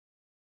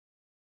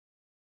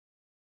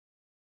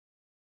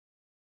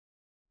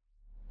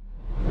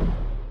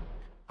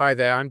Hi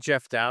there, I'm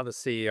Geoff Dow, the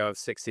CEO of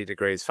 60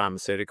 Degrees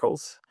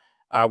Pharmaceuticals.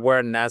 We're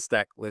a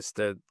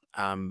NASDAQ-listed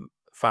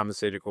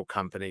pharmaceutical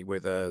company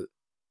with a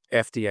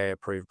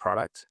FDA-approved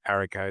product,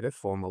 ARAKODA,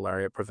 for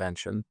malaria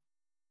prevention.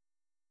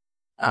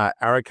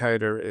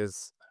 ARAKODA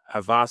is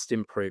a vast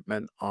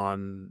improvement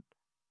on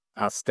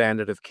our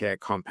standard of care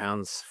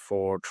compounds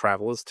for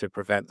travelers to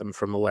prevent them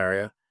from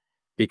malaria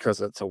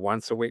because it's a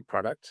once-a-week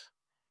product.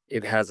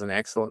 It has an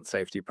excellent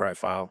safety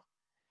profile,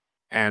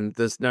 and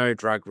there's no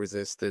drug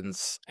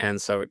resistance,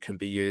 and so it can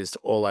be used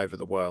all over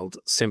the world,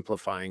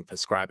 simplifying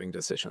prescribing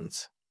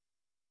decisions.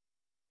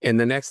 In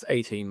the next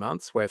 18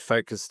 months, we're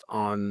focused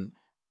on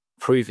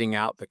proving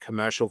out the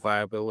commercial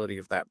viability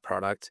of that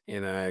product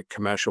in a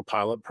commercial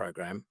pilot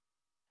program.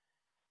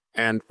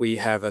 And we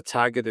have a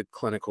targeted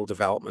clinical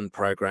development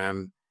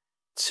program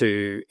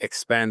to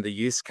expand the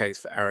use case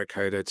for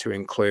ARAKODA to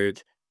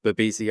include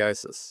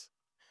Babesiosis,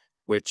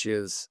 which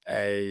is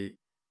a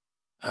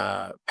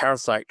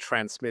parasite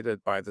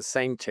transmitted by the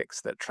same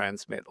ticks that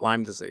transmit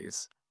Lyme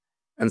disease.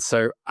 And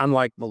so,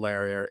 unlike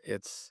malaria,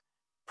 its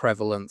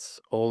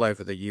prevalence all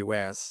over the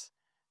US,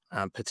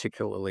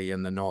 particularly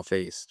in the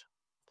Northeast.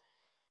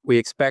 We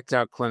expect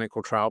our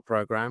clinical trial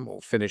program will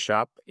finish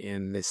up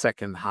in the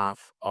second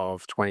half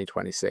of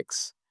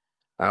 2026,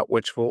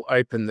 which will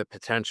open the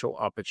potential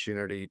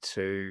opportunity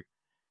to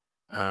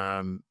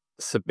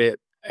submit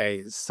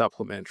a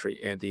supplementary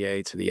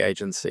NDA to the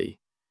agency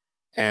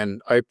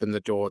and open the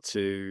door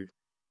to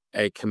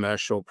a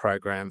commercial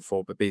program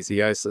for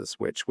babesiosis,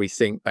 which we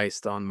think,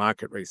 based on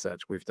market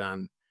research we've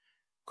done,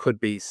 could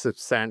be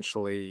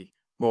substantially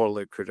more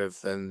lucrative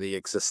than the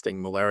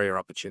existing malaria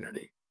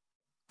opportunity.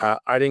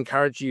 I'd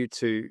encourage you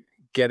to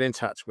get in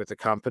touch with the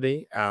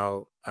company.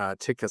 Our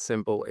ticker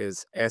symbol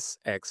is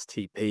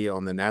SXTP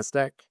on the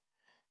NASDAQ.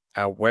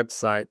 Our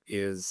website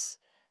is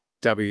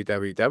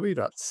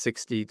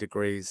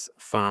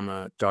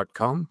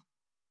www.60degreespharma.com.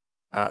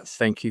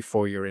 Thank you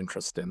for your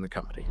interest in the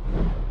company.